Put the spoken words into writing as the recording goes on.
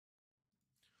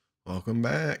Welcome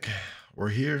back. We're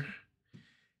here,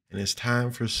 and it's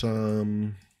time for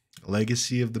some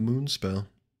Legacy of the Moon spell.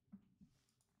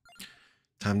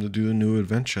 Time to do a new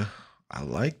adventure. I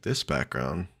like this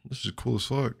background. This is cool as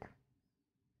fuck.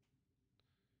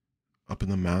 Up in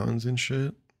the mountains and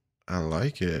shit. I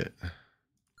like it.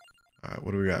 Alright,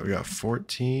 what do we got? We got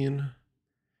 14. A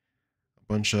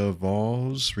bunch of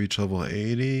evolves. Reach level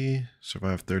 80.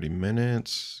 Survive 30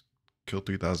 minutes. Kill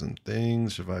 3,000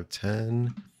 things. Survive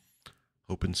 10.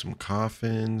 Open some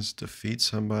coffins. Defeat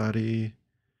somebody.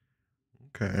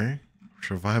 Okay.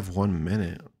 Survive 1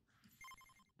 minute.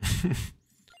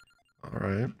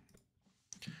 Alright.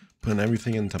 Putting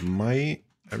everything into might.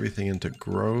 Everything into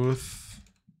growth.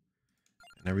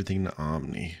 And everything to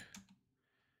omni.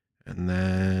 And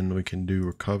then we can do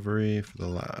recovery for the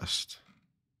last.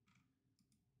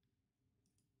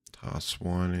 Toss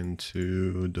one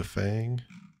into Defang.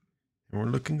 And we're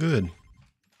looking good.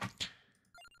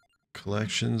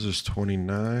 Collections is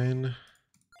 29.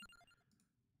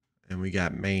 And we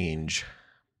got mange.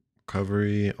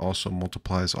 Recovery also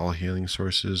multiplies all healing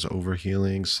sources.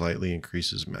 Overhealing slightly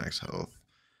increases max health.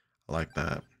 I like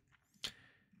that.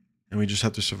 And we just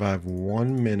have to survive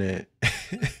 1 minute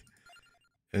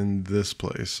in this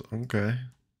place. Okay.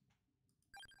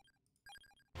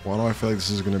 Why do I feel like this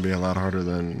is going to be a lot harder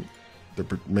than they're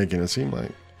making it seem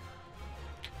like?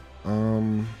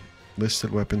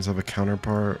 Listed weapons have a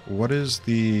counterpart. What is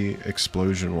the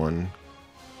explosion one?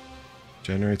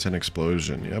 Generates an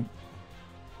explosion. Yep.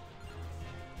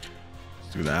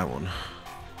 Let's do that one.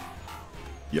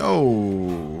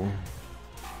 Yo.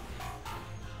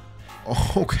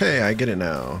 Okay, I get it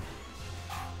now.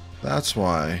 That's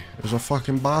why. There's a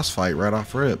fucking boss fight right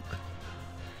off rip.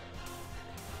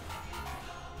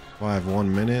 Well, I have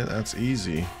 1 minute. That's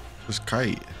easy. Just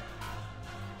kite.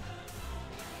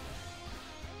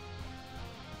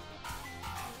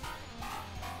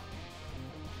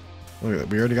 Look at that.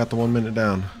 We already got the 1 minute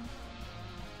down.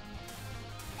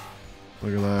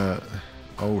 Look at that.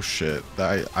 Oh shit.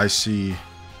 I see.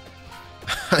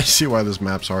 I see why this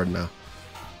map's hard now.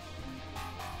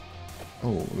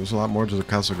 Oh, there's a lot more to the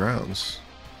castle grounds.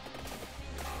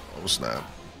 Oh snap.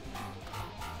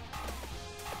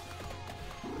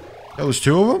 Oh, there's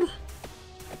two of them?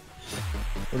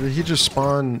 Or did he just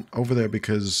spawn over there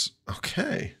because...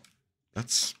 Okay.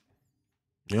 That's...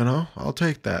 You know, I'll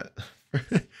take that.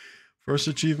 First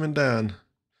achievement down.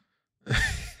 What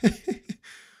the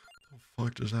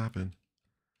fuck just happened?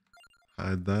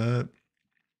 Hide that.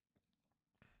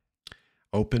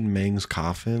 Open Miang's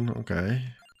coffin. Okay.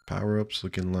 Power-ups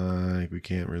looking like we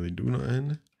can't really do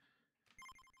nothing.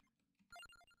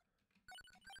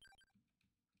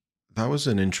 That was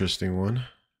an interesting one.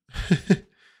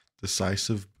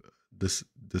 Decisive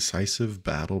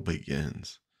battle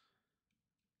begins.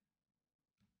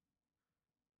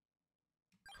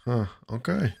 Huh,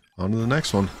 okay. On to the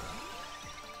next one.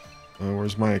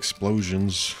 Where's my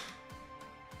explosions?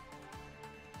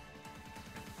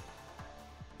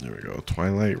 There we go.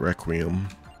 Twilight Requiem.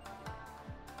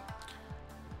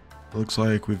 Looks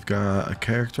like we've got a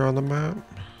character on the map.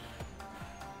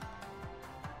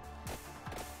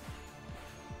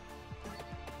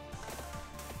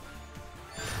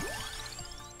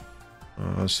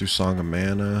 Let's do Song of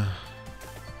Mana.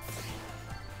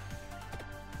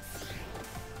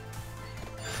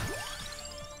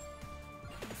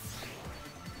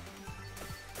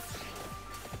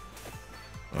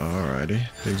 Alrighty,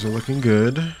 things are looking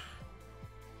good.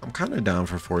 I'm kind of down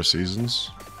for 4 seasons.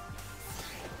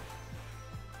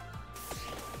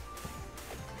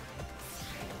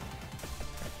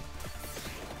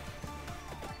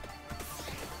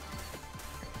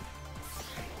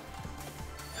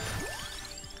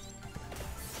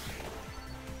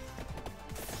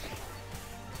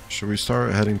 Should we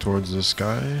start heading towards this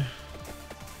guy?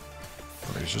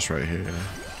 Oh, he's just right here.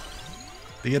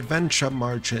 The Adventure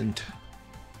Merchant.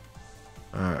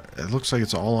 Alright, it looks like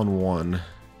it's all on one.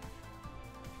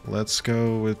 Let's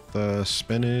go with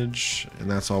spinach, and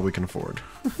that's all we can afford.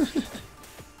 You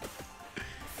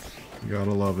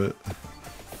gotta love it.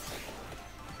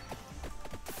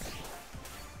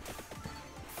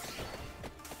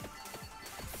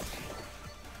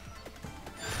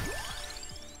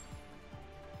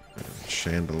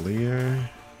 Chandelier.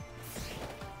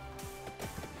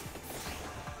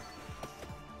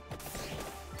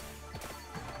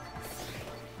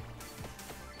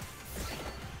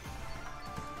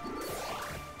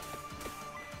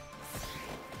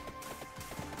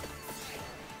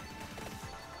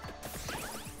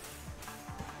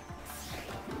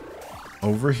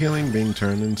 Overhealing being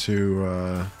turned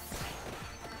into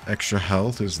extra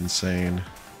health is insane.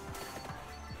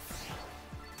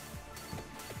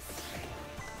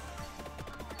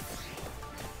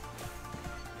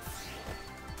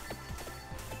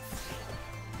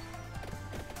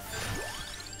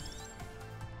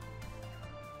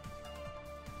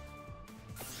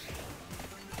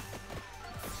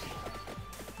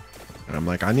 I'm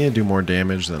like, I need to do more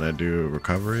damage than I do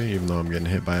recovery, even though I'm getting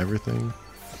hit by everything.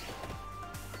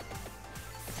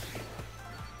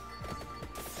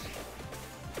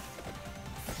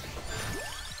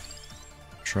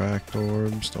 Tracked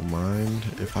orbs, don't mind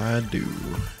if I do.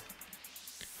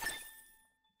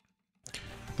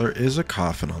 There is a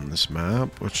coffin on this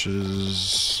map, which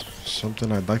is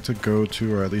something I'd like to go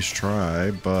to or at least try,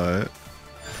 but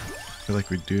I feel like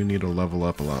we do need to level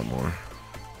up a lot more.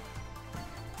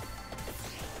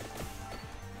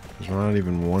 Because we're not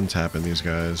even one-tapping these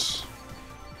guys.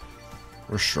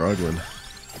 We're struggling.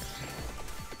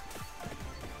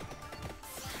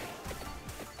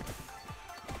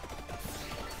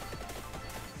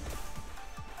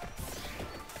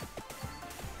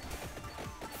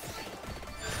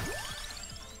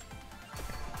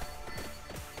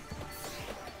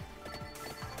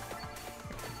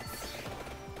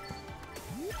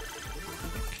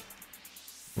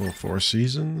 Oh, 4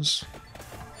 seasons.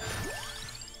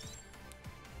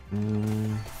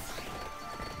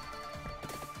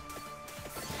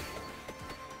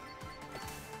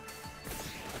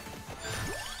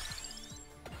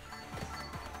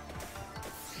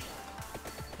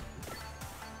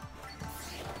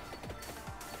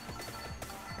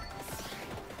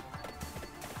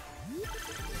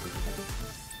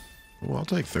 Well, I'll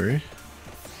take 3.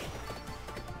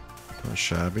 Not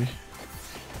shabby.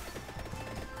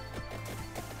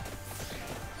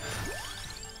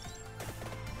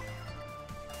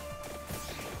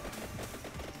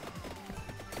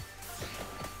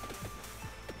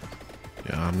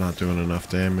 Yeah, I'm not doing enough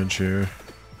damage here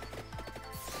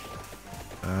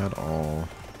at all.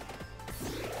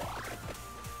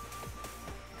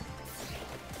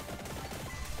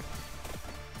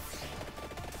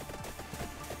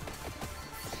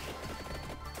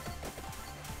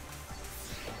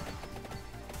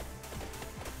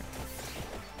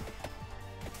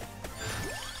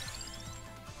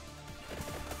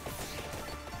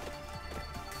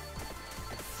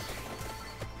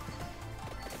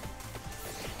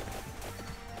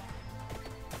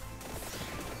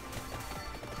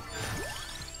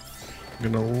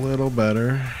 Getting a little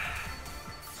better.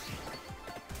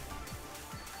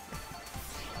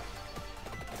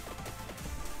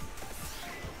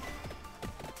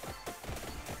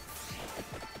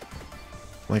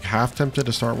 Like half tempted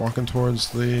to start walking towards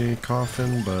the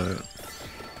coffin, but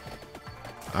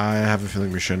I have a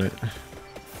feeling we shouldn't.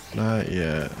 Not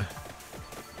yet.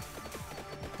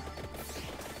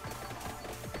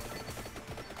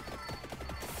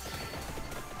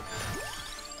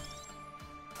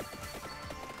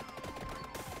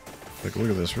 Like,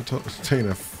 look at this. We're taking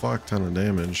a fuck ton of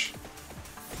damage.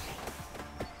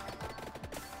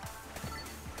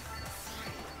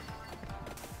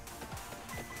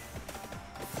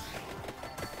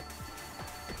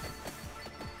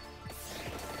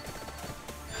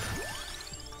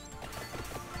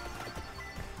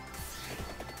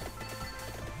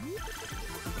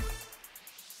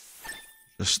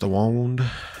 Just a wound.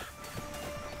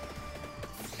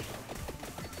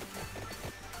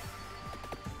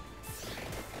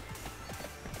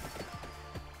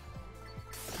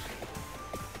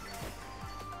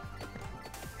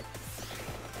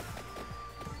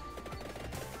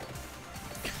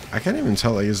 I can't even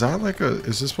tell, like, is that like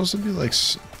is this supposed to be like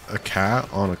a cat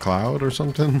on a cloud or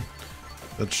something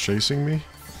that's chasing me?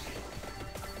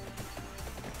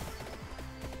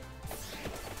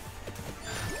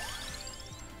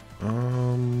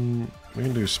 We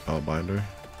can do Spellbinder.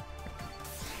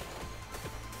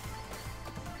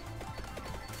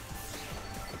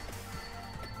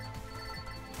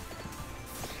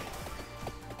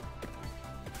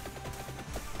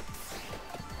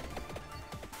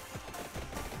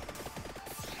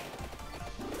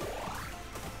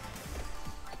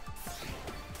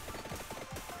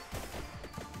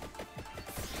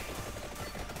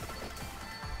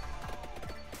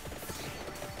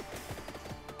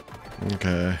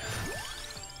 Okay.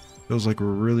 Feels like we're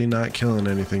really not killing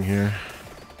anything here.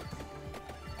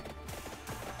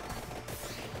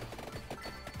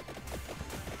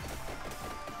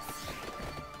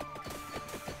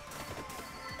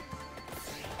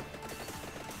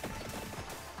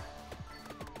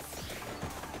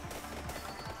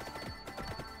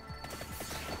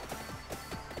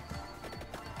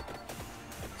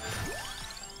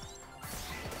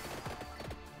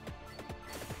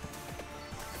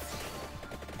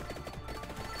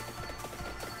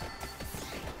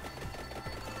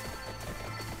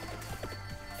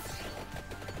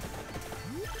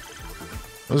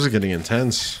 This is getting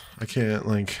intense. I can't,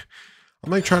 like,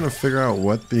 I'm like trying to figure out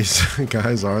what these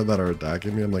guys are that are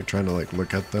attacking me. I'm like trying to like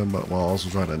look at them, but while also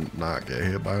trying to not get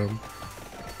hit by them.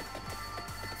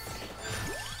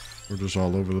 We're just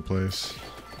all over the place.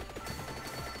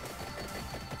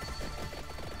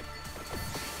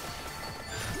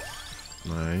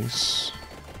 Nice.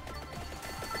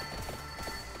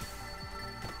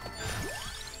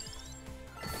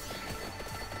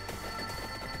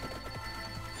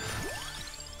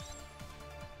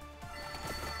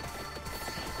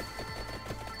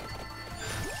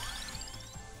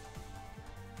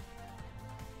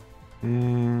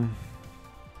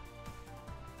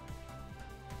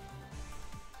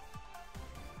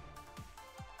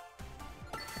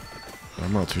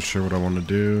 I'm not too sure what I want to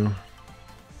do.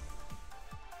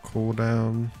 Cool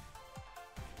down.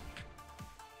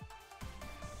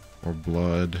 Or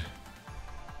blood.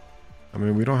 I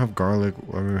mean, we don't have garlic.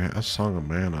 I mean, we have Song of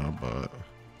Mana, but...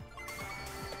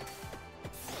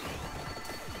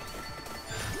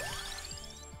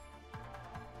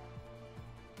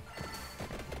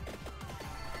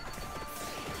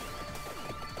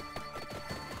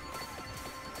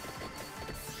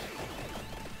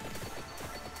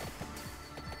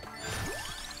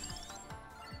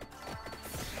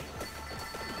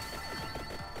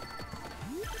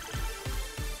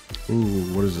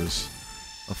 Ooh, what is this?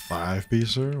 A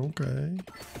 5-piecer? Okay.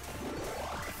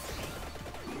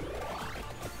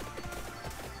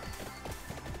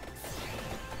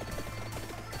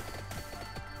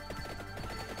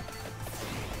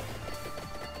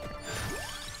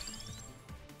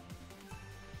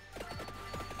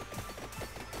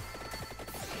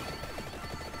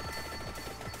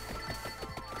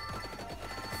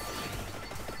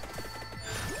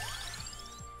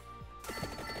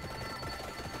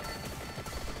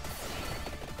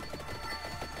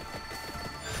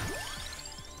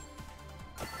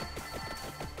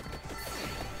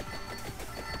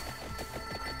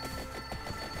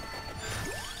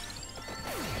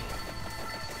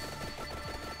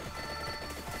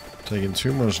 Taking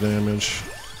too much damage.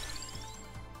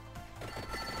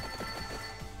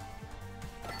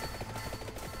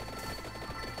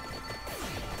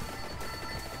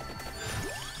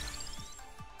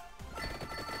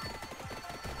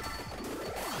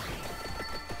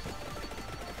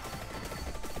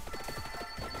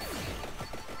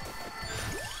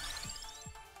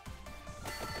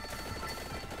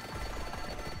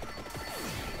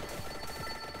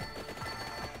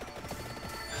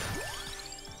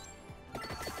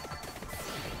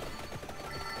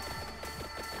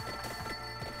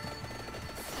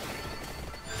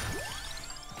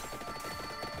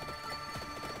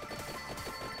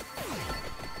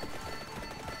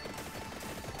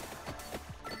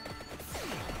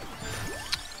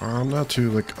 I'm not too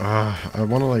like, I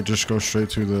want to like just go straight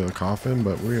to the coffin,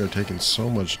 but we are taking so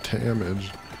much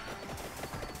damage.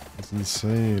 It's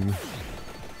insane.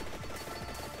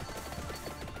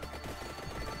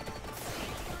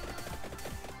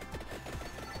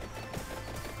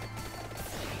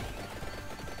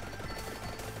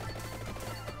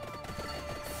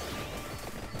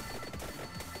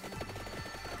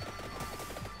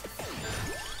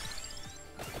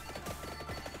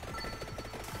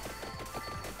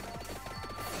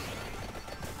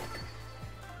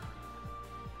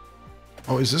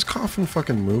 Oh, is this coffin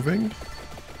fucking moving?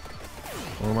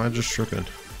 Or am I just tripping?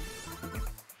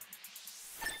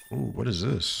 Ooh, what is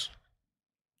this?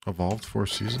 Evolved 4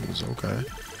 seasons, okay.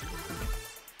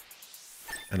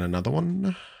 And another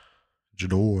one?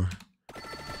 Jador.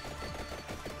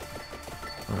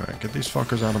 Alright, get these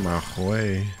fuckers out of my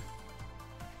way.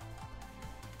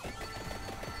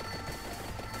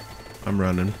 I'm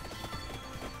running.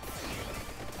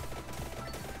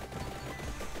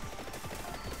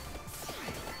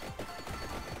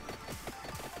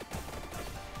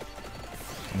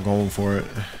 I'm going for it.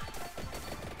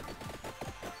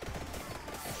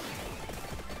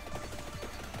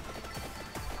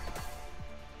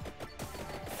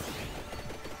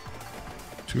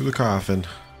 To the coffin.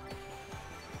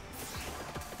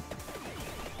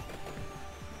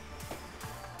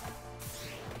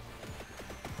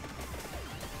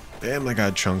 Damn, that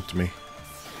guy chunked me.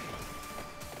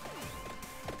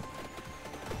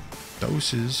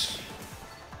 Doses.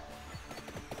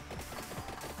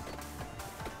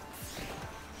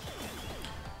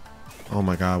 Oh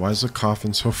my god, why is the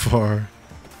coffin so far?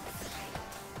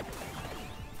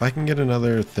 If I can get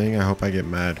another thing, I hope I get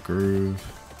Mad Groove.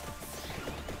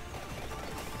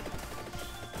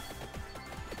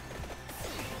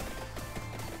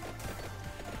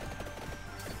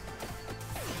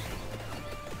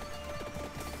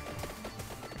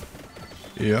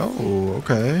 Yo,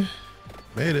 okay.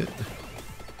 Made it.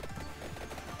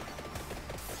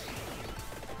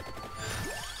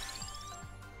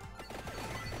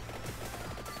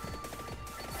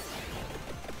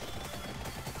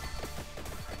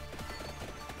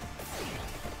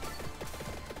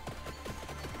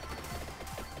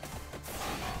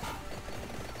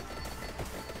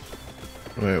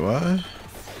 Wait, what?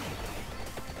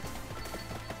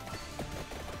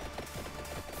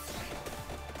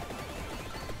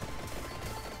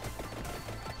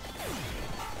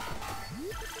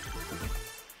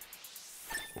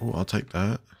 Oh, I'll take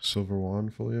that. Silver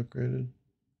wand fully upgraded.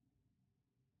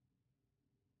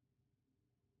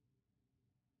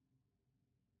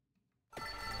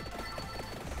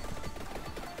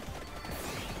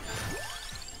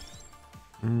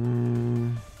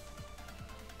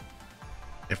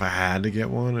 If I had to get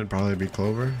one, it'd probably be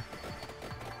Clover.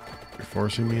 You're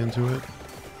forcing me into it.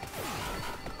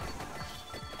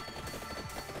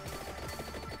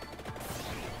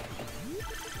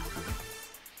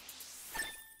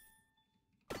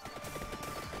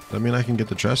 Does that mean I can get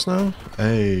the chest now?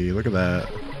 Hey, look at that.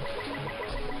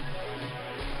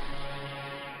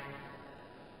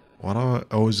 What?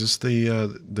 Oh, is this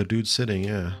the dude sitting?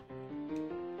 Yeah.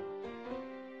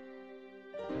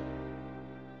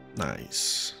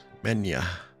 Nice. Menya.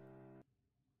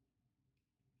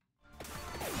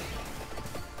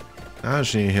 Now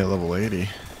she ain't hit level 80.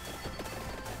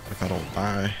 If I don't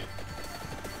buy.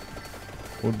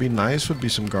 What would be nice would be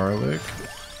some garlic.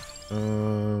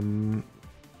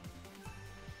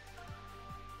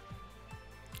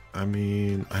 I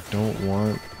mean, I don't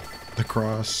want the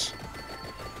cross,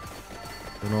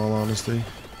 in all honesty.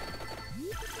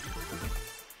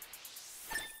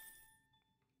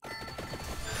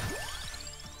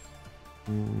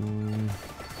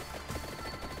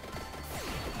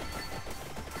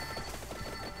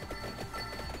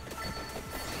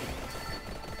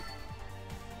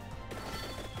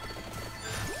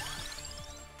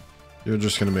 You're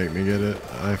just gonna make me get it.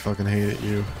 I fucking hate it,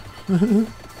 you.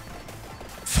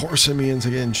 Forcing me into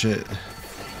getting shit.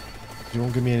 You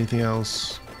won't give me anything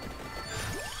else.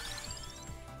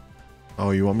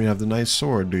 Oh, you want me to have the nice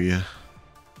sword, do you?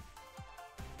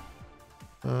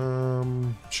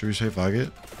 Should we say fuck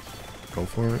it? Go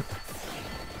for it.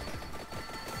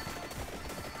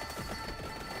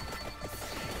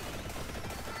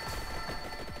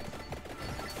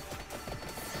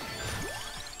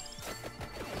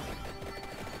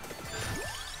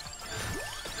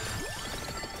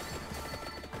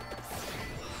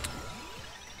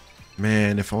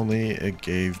 Man, if only it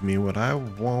gave me what I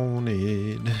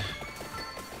wanted.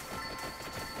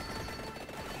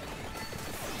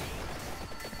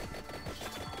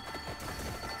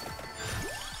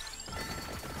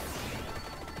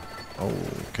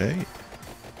 Okay.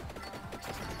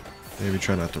 Maybe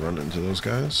try not to run into those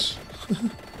guys.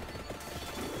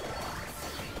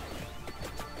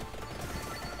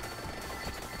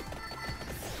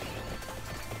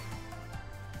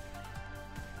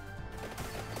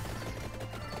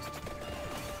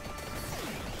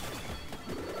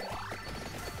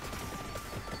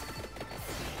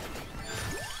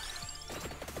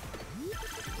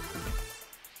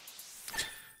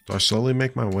 Do I slowly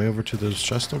make my way over to this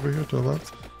chest over here to the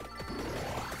left?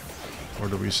 Or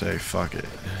do we say, fuck it?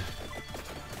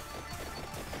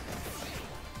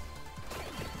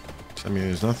 I mean,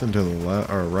 there's nothing to the left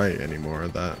or right anymore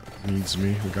that needs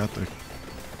me. We got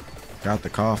the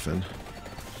coffin.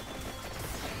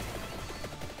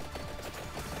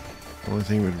 The only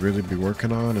thing we'd really be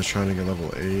working on is trying to get level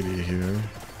 80 here.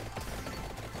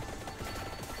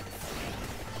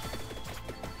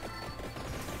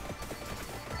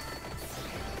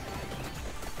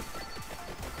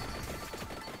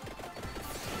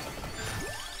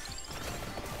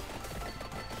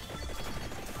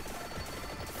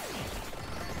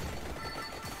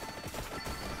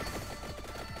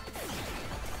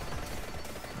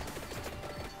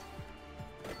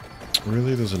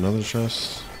 Really? There's another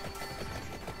chest?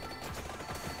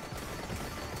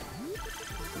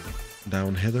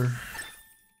 Down hither?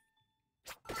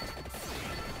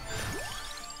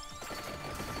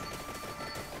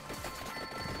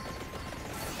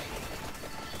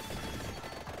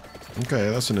 Okay,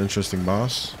 that's an interesting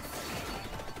boss.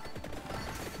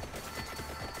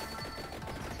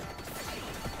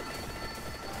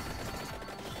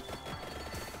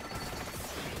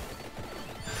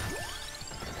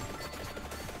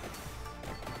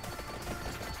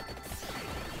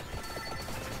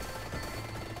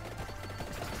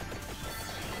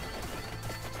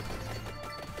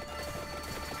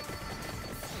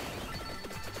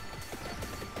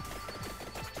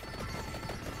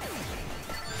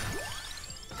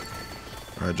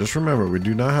 Alright, just remember, we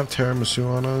do not have tiramisu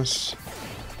on us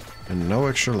and no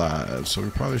extra lives, so we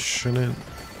probably shouldn't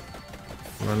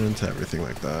run into everything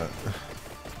like that.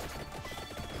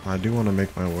 I do want to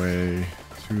make my way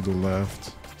to the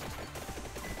left.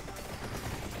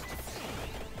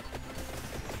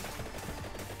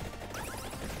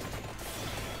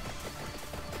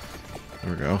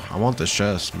 There we go. I want this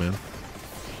chest, man.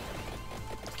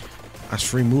 That's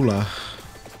free moolah.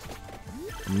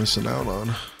 I'm missing out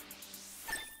on.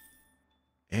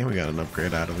 And we got an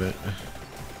upgrade out of it.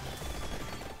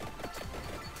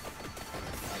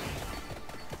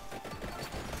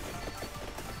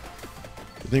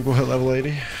 You think we'll hit level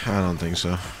 80? I don't think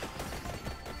so.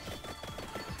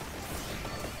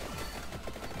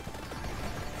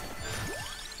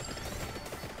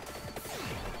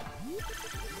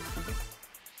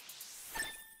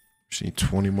 Just need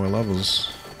 20 more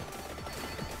levels.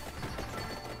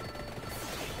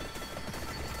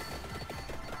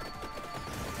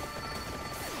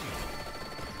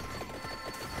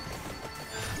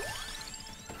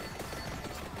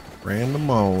 Random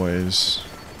always.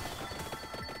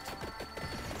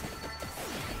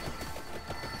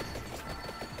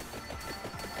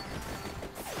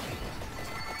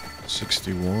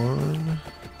 $61.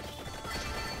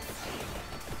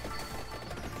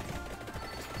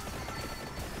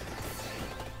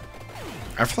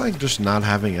 I feel like just not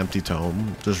having empty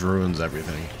tome just ruins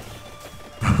everything.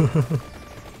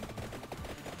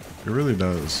 It really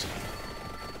does.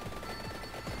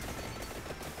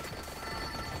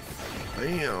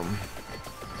 Damn.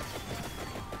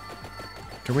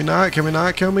 Can we not? Can we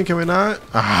not kill me? Can we not?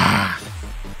 Ah.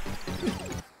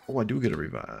 Oh, I do get a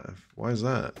revive. Why is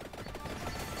that?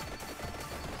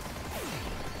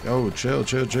 Yo, chill,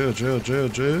 chill, chill, chill, chill,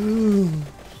 chill.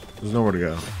 There's nowhere to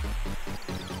go.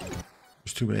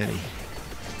 There's too many.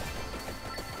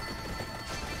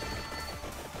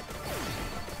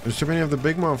 There's too many of the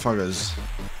big motherfuckers.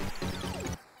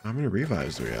 How many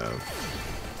revives do we have?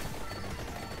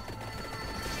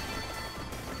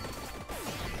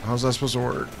 How's that supposed to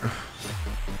work?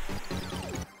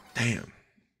 Damn.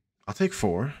 I'll take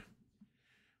 4.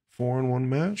 4 in one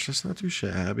match. That's not too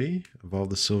shabby.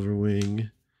 Evolve the Silver Wing.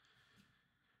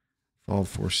 Evolve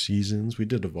 4 seasons. We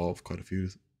did evolve quite a few.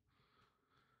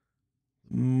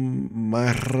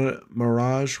 Mirage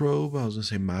Robe. I was going to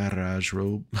say Mirage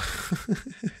Robe.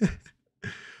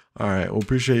 Alright. Well,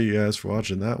 appreciate you guys for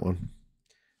watching that one.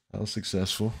 That was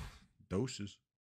successful. Doses.